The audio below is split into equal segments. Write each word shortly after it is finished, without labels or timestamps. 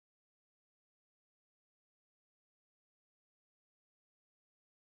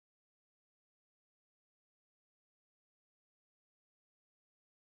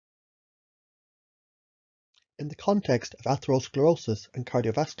In the context of atherosclerosis and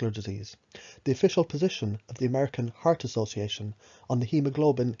cardiovascular disease, the official position of the American Heart Association on the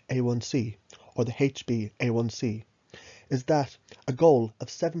hemoglobin A1C, or the HbA1c, is that a goal of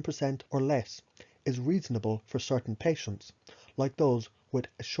 7% or less is reasonable for certain patients, like those with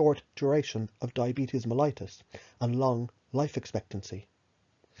a short duration of diabetes mellitus and long life expectancy.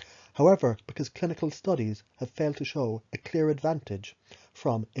 However, because clinical studies have failed to show a clear advantage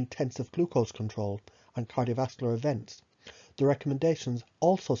from intensive glucose control and cardiovascular events, the recommendations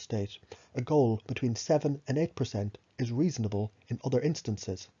also state a goal between 7 and 8% is reasonable in other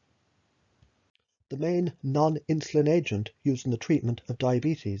instances. The main non-insulin agent used in the treatment of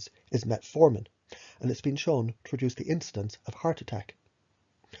diabetes is metformin, and it's been shown to reduce the incidence of heart attack.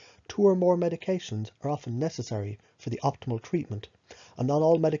 2 or more medications are often necessary for the optimal treatment, and not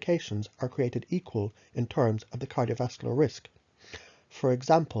all medications are created equal in terms of the cardiovascular risk. For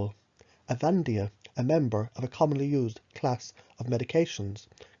example, Avandia, a member of a commonly used class of medications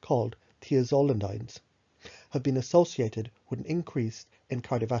called thiazolidines, have been associated with an increase in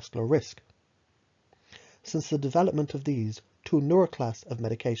cardiovascular risk. Since the development of these 2 newer class of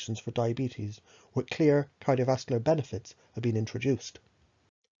medications for diabetes with clear cardiovascular benefits have been introduced.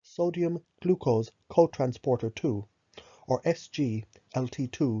 Sodium glucose cotransporter 2, or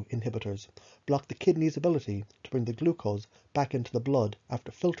SGLT2 inhibitors, block the kidney's ability to bring the glucose back into the blood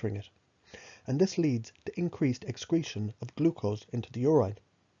after filtering it, and this leads to increased excretion of glucose into the urine.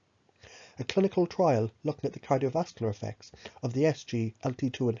 A clinical trial looking at the cardiovascular effects of the SGLT2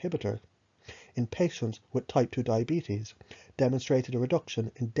 inhibitor in patients with type 2 diabetes demonstrated a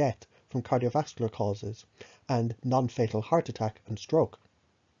reduction in death from cardiovascular causes and non-fatal heart attack and stroke.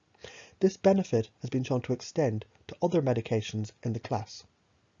 This benefit has been shown to extend to other medications in the class.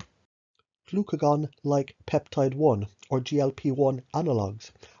 Glucagon-like peptide 1 or GLP-1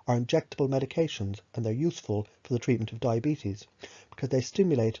 analogues are injectable medications, and they're useful for the treatment of diabetes because they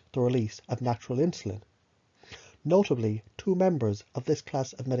stimulate the release of natural insulin. Notably, 2 members of this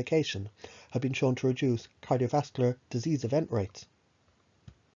class of medication have been shown to reduce cardiovascular disease event rates.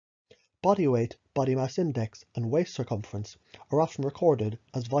 Body weight, body mass index, and waist circumference are often recorded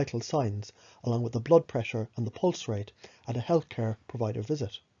as vital signs, along with the blood pressure and the pulse rate at a healthcare provider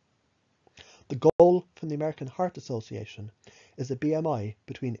visit. The goal from the American Heart Association is a BMI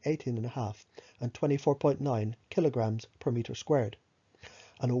between 18.5 and 24.9 kilograms per meter squared,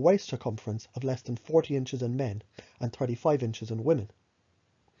 and a waist circumference of less than 40 inches in men and 35 inches in women.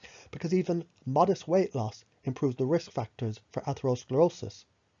 Because even modest weight loss improves the risk factors for atherosclerosis,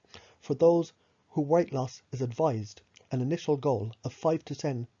 for those who weight loss is advised, an initial goal of 5 to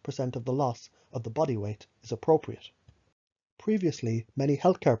 10% of the loss of the body weight is appropriate. Previously, many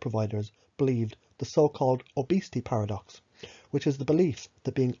healthcare providers believed the so-called obesity paradox, which is the belief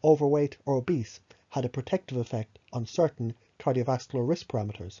that being overweight or obese had a protective effect on certain cardiovascular risk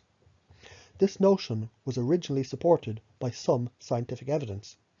parameters. This notion was originally supported by some scientific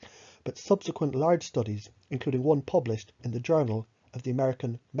evidence, but subsequent large studies, including one published in the Journal of the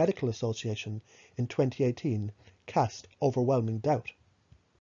American Medical Association in 2018, cast overwhelming doubt.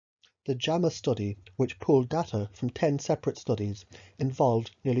 The JAMA study, which pooled data from 10 separate studies,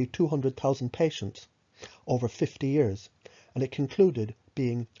 involved nearly 200,000 patients over 50 years, and it concluded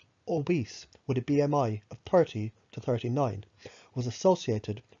being obese with a BMI of 30 to 39 was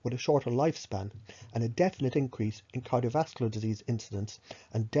associated with a shorter lifespan and a definite increase in cardiovascular disease incidence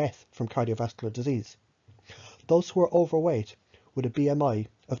and death from cardiovascular disease. Those who were overweight with a BMI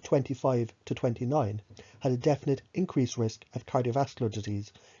of 25 to 29 had a definite increased risk of cardiovascular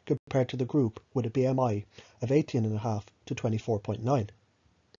disease compared to the group with a BMI of 18.5 to 24.9.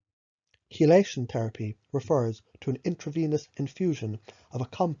 Chelation therapy refers to an intravenous infusion of a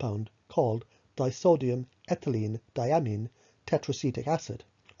compound called disodium ethylene diamine tetracetic acid,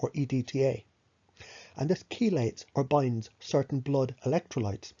 or EDTA, and this chelates or binds certain blood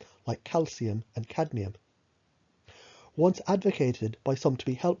electrolytes like calcium and cadmium. Once advocated by some to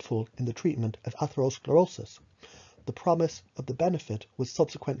be helpful in the treatment of atherosclerosis, the promise of the benefit was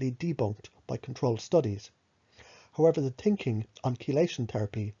subsequently debunked by controlled studies. However, the thinking on chelation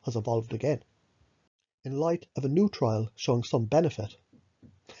therapy has evolved again. In light of a new trial showing some benefit,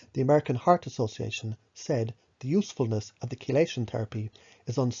 the American Heart Association said the usefulness of the chelation therapy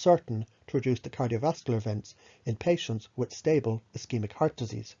is uncertain to reduce the cardiovascular events in patients with stable ischemic heart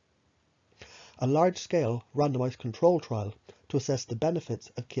disease. A large-scale randomized control trial to assess the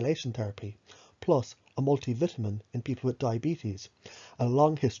benefits of chelation therapy, plus a multivitamin in people with diabetes and a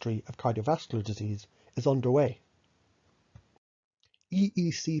long history of cardiovascular disease, is underway.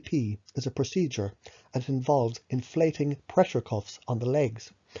 EECP is a procedure and it involves inflating pressure cuffs on the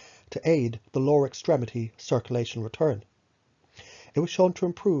legs to aid the lower extremity circulation return. It was shown to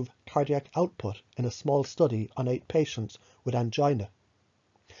improve cardiac output in a small study on 8 patients with angina.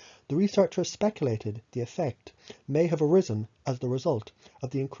 The researchers speculated the effect may have arisen as the result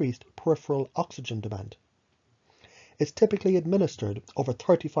of the increased peripheral oxygen demand. It's typically administered over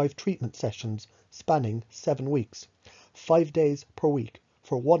 35 treatment sessions spanning 7 weeks, 5 days per week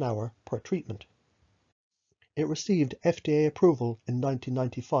for 1 hour per treatment. It received FDA approval in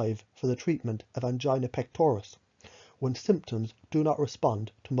 1995 for the treatment of angina pectoris, when symptoms do not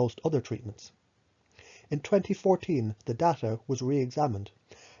respond to most other treatments. In 2014, the data was re-examined,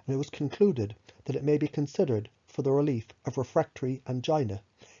 and it was concluded that it may be considered for the relief of refractory angina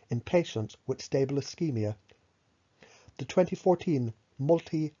in patients with stable ischemia. The 2014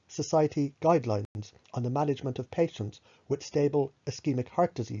 Multi-Society Guidelines on the Management of Patients with Stable Ischemic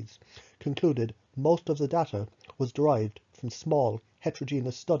Heart Disease concluded most of the data was derived from small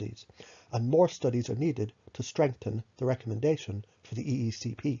heterogeneous studies, and more studies are needed to strengthen the recommendation for the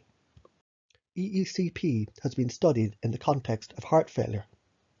EECP. EECP has been studied in the context of heart failure.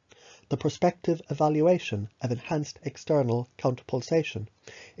 The prospective evaluation of enhanced external counterpulsation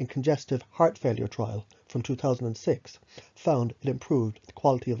in congestive heart failure trial from 2006 found it improved the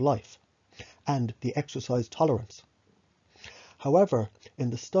quality of life and the exercise tolerance. However,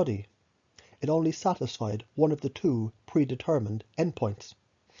 in the study, it only satisfied one of the 2 predetermined endpoints.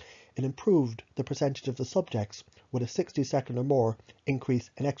 It improved the percentage of the subjects with a 60-second or more increase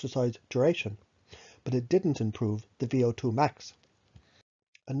in exercise duration, but it didn't improve the VO2 max.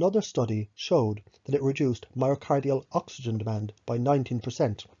 Another study showed that it reduced myocardial oxygen demand by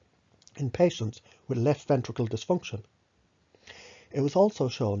 19% in patients with left ventricle dysfunction. It was also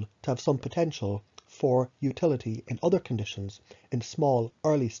shown to have some potential for utility in other conditions in small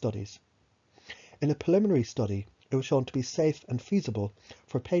early studies. In a preliminary study, it was shown to be safe and feasible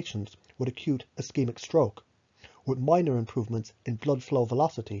for patients with acute ischemic stroke, with minor improvements in blood flow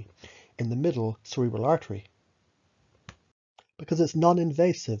velocity in the middle cerebral artery. Because it's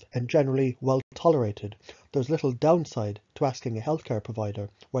non-invasive and generally well tolerated, there's little downside to asking a healthcare provider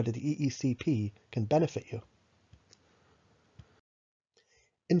whether the EECP can benefit you.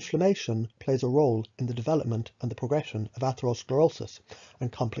 Inflammation plays a role in the development and the progression of atherosclerosis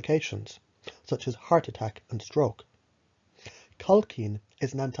and complications, such as heart attack and stroke. Colchicine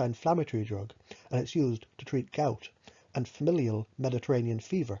is an anti-inflammatory drug, and it's used to treat gout and familial Mediterranean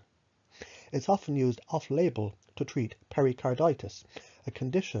fever. It's often used off-label to treat pericarditis, a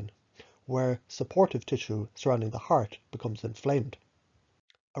condition where supportive tissue surrounding the heart becomes inflamed.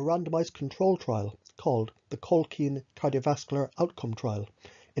 A randomized control trial called the Colchicine Cardiovascular Outcome Trial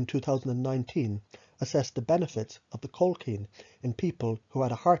in 2019 assessed the benefits of the colchicine in people who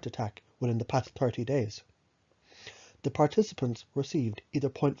had a heart attack within the past 30 days. The participants received either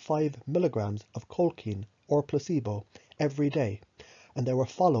 0.5 milligrams of colchicine or placebo every day, and they were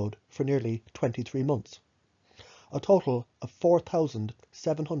followed for nearly 23 months. A total of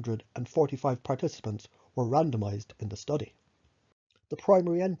 4,745 participants were randomized in the study. The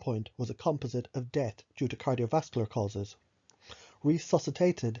primary endpoint was a composite of death due to cardiovascular causes,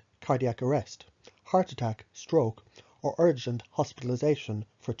 resuscitated cardiac arrest, heart attack, stroke, or urgent hospitalization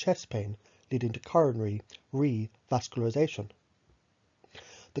for chest pain leading to coronary revascularization.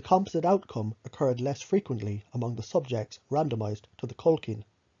 The composite outcome occurred less frequently among the subjects randomized to the colchicine.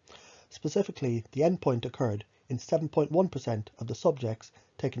 Specifically, the endpoint occurred in 7.1% of the subjects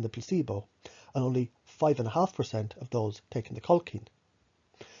taking the placebo and only 5.5% of those taking the colchicine.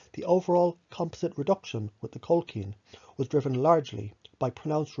 The overall composite reduction with the colchicine was driven largely by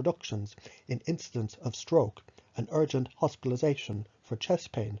pronounced reductions in incidence of stroke and urgent hospitalization for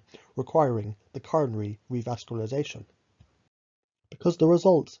chest pain requiring the coronary revascularization. Because the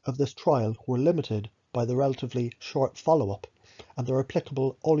results of this trial were limited by the relatively short follow-up, and they're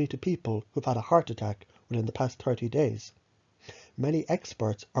applicable only to people who've had a heart attack within the past 30 days, many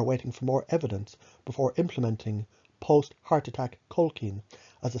experts are waiting for more evidence before implementing post-heart attack colchicine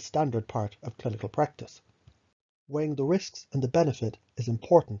as a standard part of clinical practice. Weighing the risks and the benefit is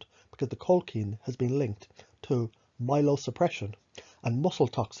important because the colchicine has been linked to myelosuppression and muscle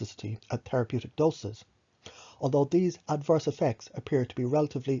toxicity at therapeutic doses. Although these adverse effects appear to be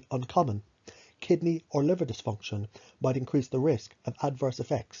relatively uncommon, kidney or liver dysfunction might increase the risk of adverse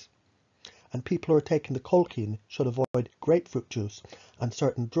effects, and people who are taking the colchicine should avoid grapefruit juice and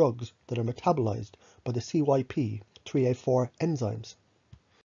certain drugs that are metabolized by the CYP3A4 enzymes.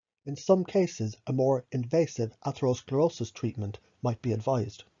 In some cases, a more invasive atherosclerosis treatment might be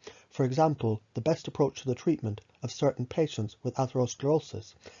advised. For example, the best approach to the treatment of certain patients with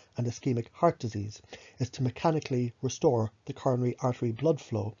atherosclerosis and ischemic heart disease is to mechanically restore the coronary artery blood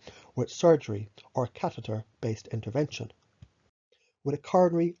flow with surgery or catheter-based intervention. With a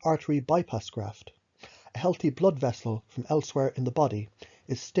coronary artery bypass graft, a healthy blood vessel from elsewhere in the body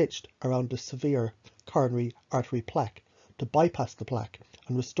is stitched around the severe coronary artery plaque to bypass the plaque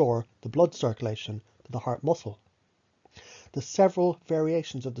and restore the blood circulation to the heart muscle. There are several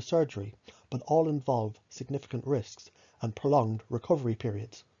variations of the surgery, but all involve significant risks and prolonged recovery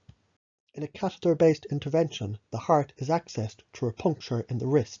periods. In a catheter-based intervention, the heart is accessed through a puncture in the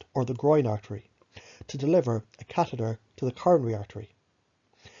wrist or the groin artery to deliver a catheter to the coronary artery.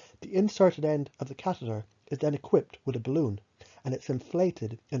 The inserted end of the catheter is then equipped with a balloon, and it's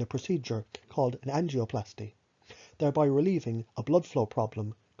inflated in a procedure called an angioplasty, thereby relieving a blood flow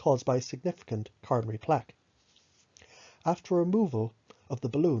problem caused by a significant coronary plaque. After removal of the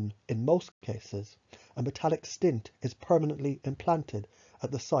balloon, in most cases, a metallic stent is permanently implanted at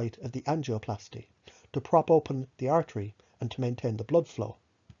the site of the angioplasty to prop open the artery and to maintain the blood flow.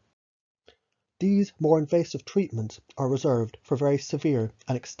 These more invasive treatments are reserved for very severe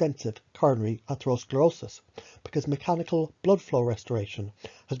and extensive coronary atherosclerosis because mechanical blood flow restoration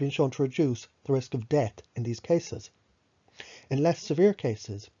has been shown to reduce the risk of death in these cases. In less severe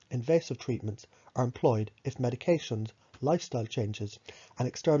cases, invasive treatments are employed if medications, lifestyle changes, and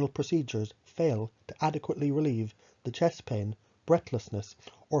external procedures fail to adequately relieve the chest pain, breathlessness,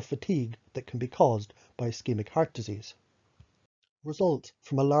 or fatigue that can be caused by ischemic heart disease. Results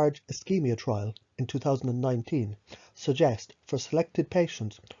from a large ischemia trial in 2019 suggest for selected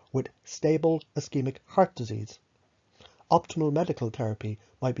patients with stable ischemic heart disease, optimal medical therapy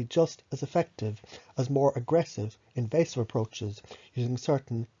might be just as effective as more aggressive invasive approaches using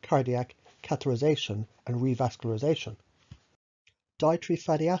certain cardiac catheterization and revascularization. Dietary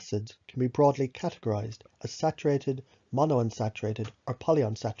fatty acids can be broadly categorized as saturated, monounsaturated, or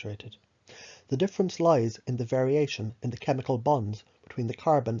polyunsaturated. The difference lies in the variation in the chemical bonds between the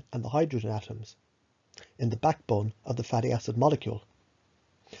carbon and the hydrogen atoms in the backbone of the fatty acid molecule.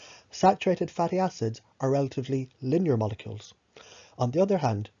 Saturated fatty acids are relatively linear molecules. On the other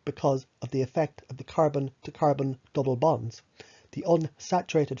hand, because of the effect of the carbon-to-carbon double bonds, the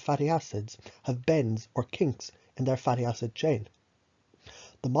unsaturated fatty acids have bends or kinks in their fatty acid chain.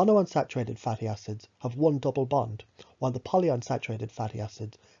 The monounsaturated fatty acids have one double bond, while the polyunsaturated fatty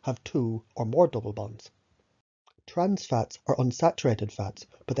acids have two or more double bonds. Trans fats are unsaturated fats,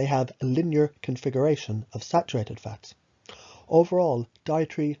 but they have a linear configuration of saturated fats. Overall,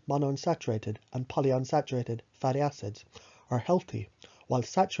 dietary monounsaturated and polyunsaturated fatty acids are healthy, while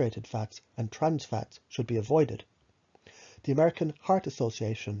saturated fats and trans fats should be avoided. The American Heart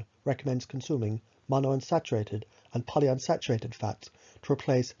Association recommends consuming monounsaturated and polyunsaturated fats to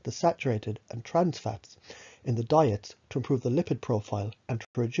replace the saturated and trans fats in the diets to improve the lipid profile and to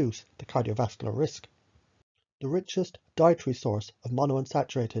reduce the cardiovascular risk. The richest dietary source of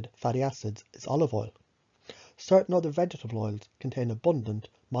monounsaturated fatty acids is olive oil. Certain other vegetable oils contain abundant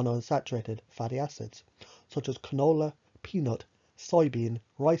monounsaturated fatty acids, such as canola, peanut, soybean,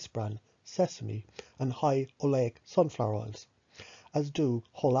 rice bran, sesame, and high oleic sunflower oils, as do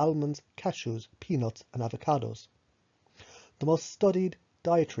whole almonds, cashews, peanuts, and avocados. The most studied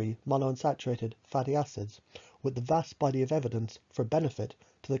dietary monounsaturated fatty acids with the vast body of evidence for benefit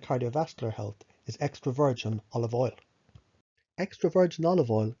to the cardiovascular health is extra virgin olive oil. Extra virgin olive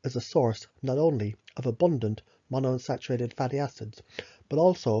oil is a source not only of abundant monounsaturated fatty acids, but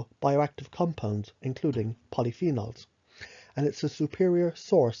also bioactive compounds including polyphenols, and it's a superior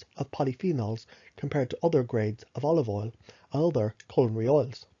source of polyphenols compared to other grades of olive oil and other culinary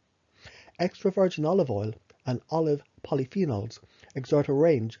oils. Extra virgin olive oil and olive polyphenols exert a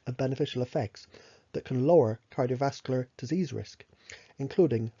range of beneficial effects that can lower cardiovascular disease risk,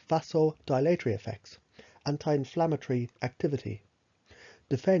 including vasodilatory effects, anti-inflammatory activity,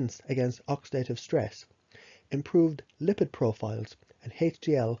 defense against oxidative stress, improved lipid profiles and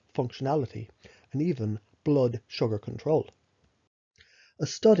HDL functionality, and even blood sugar control. A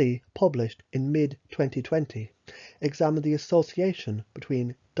study published in mid-2020 examined the association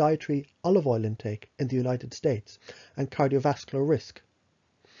between dietary olive oil intake in the United States and cardiovascular risk.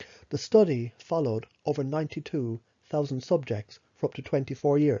 The study followed over 92,000 subjects for up to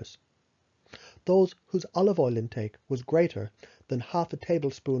 24 years. Those whose olive oil intake was greater than half a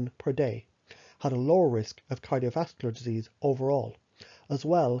tablespoon per day had a lower risk of cardiovascular disease overall, as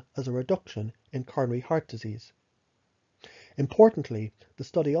well as a reduction in coronary heart disease. Importantly, the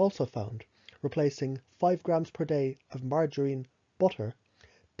study also found replacing 5 grams per day of margarine, butter,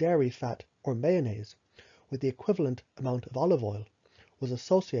 dairy fat or mayonnaise with the equivalent amount of olive oil was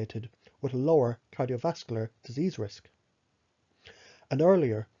associated with a lower cardiovascular disease risk. An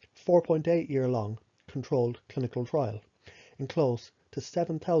earlier 4.8-year-long controlled clinical trial in close to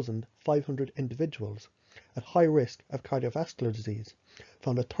 7,500 individuals at high risk of cardiovascular disease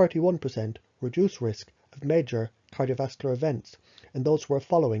found a 31% reduced risk of major cardiovascular events in those who were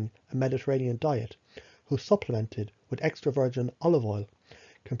following a Mediterranean diet who supplemented with extra virgin olive oil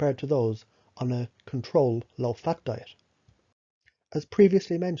compared to those on a control low-fat diet. As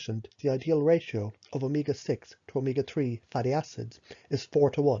previously mentioned, the ideal ratio of omega-6 to omega-3 fatty acids is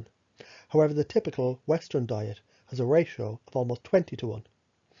 4:1. However, the typical Western diet has a ratio of almost 20:1.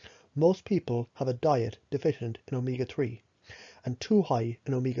 Most people have a diet deficient in omega-3 and too high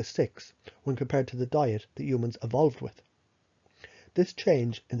in omega-6 when compared to the diet that humans evolved with. This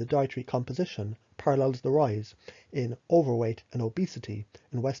change in the dietary composition parallels the rise in overweight and obesity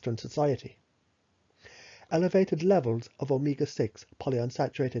in Western society. Elevated levels of omega-6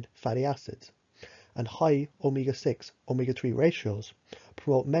 polyunsaturated fatty acids and high omega-6 omega-3 ratios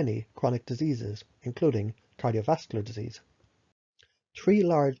promote many chronic diseases, including cardiovascular disease. 3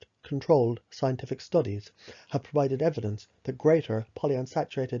 large controlled scientific studies have provided evidence that greater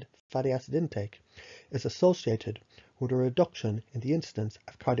polyunsaturated fatty acid intake is associated with a reduction in the incidence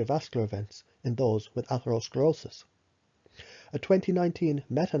of cardiovascular events in those with atherosclerosis. A 2019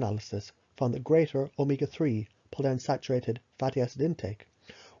 meta-analysis found that greater omega-3 polyunsaturated fatty acid intake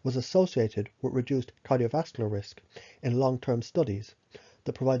was associated with reduced cardiovascular risk in long-term studies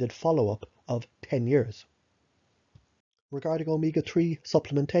that provided follow-up of 10 years. Regarding omega-3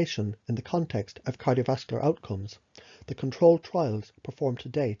 supplementation in the context of cardiovascular outcomes, the controlled trials performed to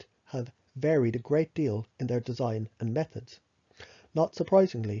date have varied a great deal in their design and methods. Not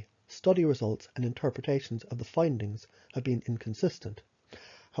surprisingly, study results and interpretations of the findings have been inconsistent.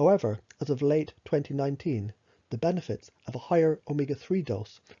 However, as of late 2019, the benefits of a higher omega-3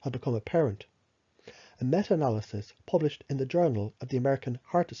 dose have become apparent. A meta-analysis published in the Journal of the American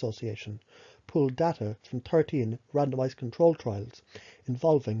Heart Association pooled data from 13 randomized controlled trials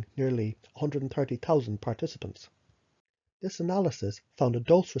involving nearly 130,000 participants. This analysis found a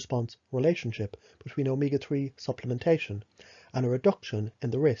dose-response relationship between omega-3 supplementation and a reduction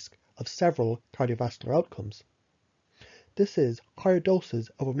in the risk of several cardiovascular outcomes. This is, higher doses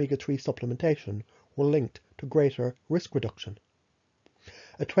of omega-3 supplementation were linked to greater risk reduction.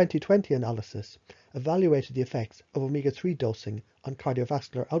 A 2020 analysis evaluated the effects of omega-3 dosing on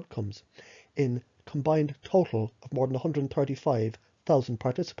cardiovascular outcomes in combined total of more than 135,000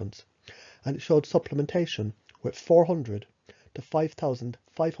 participants, and it showed supplementation with 400 to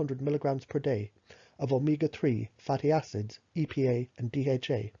 5,500 milligrams per day of omega-3 fatty acids, EPA and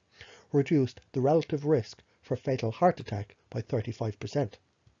DHA, reduced the relative risk for fatal heart attack by 35%.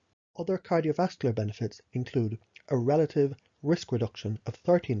 Other cardiovascular benefits include a relative risk reduction of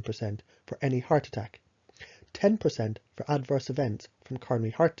 13% for any heart attack, 10% for adverse events from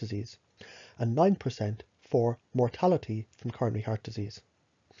coronary heart disease, and 9% for mortality from coronary heart disease.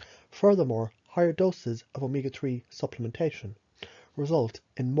 Furthermore, higher doses of omega-3 supplementation result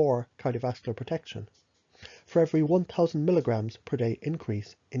in more cardiovascular protection. For every 1,000 milligrams per day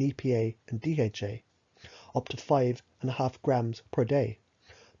increase in EPA and DHA, up to 5.5 grams per day,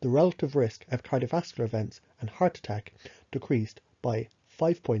 the relative risk of cardiovascular events and heart attack decreased by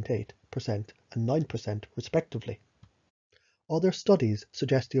 5.8% and 9% respectively. Other studies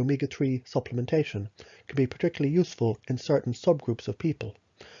suggest the omega-3 supplementation can be particularly useful in certain subgroups of people.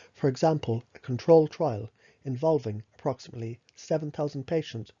 For example, a controlled trial involving approximately 7,000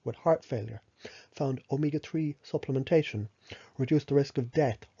 patients with heart failure found omega-3 supplementation reduced the risk of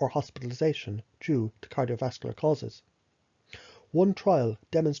death or hospitalization due to cardiovascular causes. One trial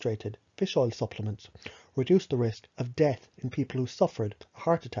demonstrated fish oil supplements reduced the risk of death in people who suffered a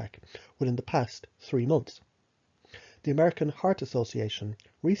heart attack within the past 3 months. The American Heart Association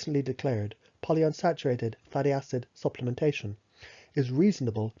recently declared polyunsaturated fatty acid supplementation is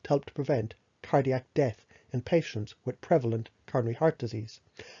reasonable to help to prevent cardiac death in patients with prevalent coronary heart disease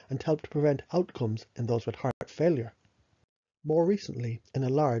and to help to prevent outcomes in those with heart failure. More recently, in a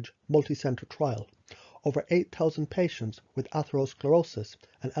large multi-center trial, over 8,000 patients with atherosclerosis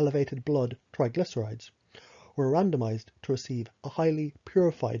and elevated blood triglycerides were randomized to receive a highly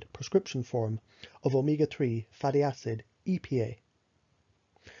purified prescription form of omega-3 fatty acid EPA.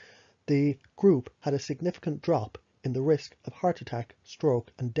 The group had a significant drop in the risk of heart attack,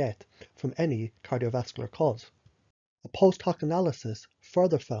 stroke and death from any cardiovascular cause. A post-hoc analysis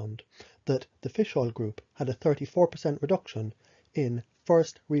further found that the fish oil group had a 34% reduction in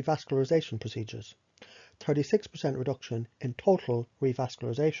first revascularization procedures, 36% reduction in total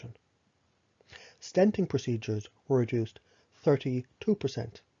revascularization. Stenting procedures were reduced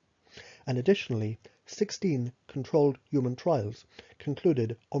 32%. And additionally, 16 controlled human trials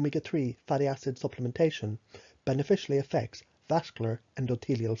concluded omega-3 fatty acid supplementation beneficially affects vascular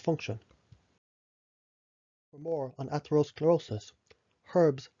endothelial function. For more on atherosclerosis,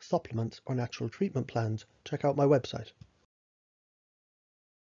 herbs, supplements, or natural treatment plans, check out my website.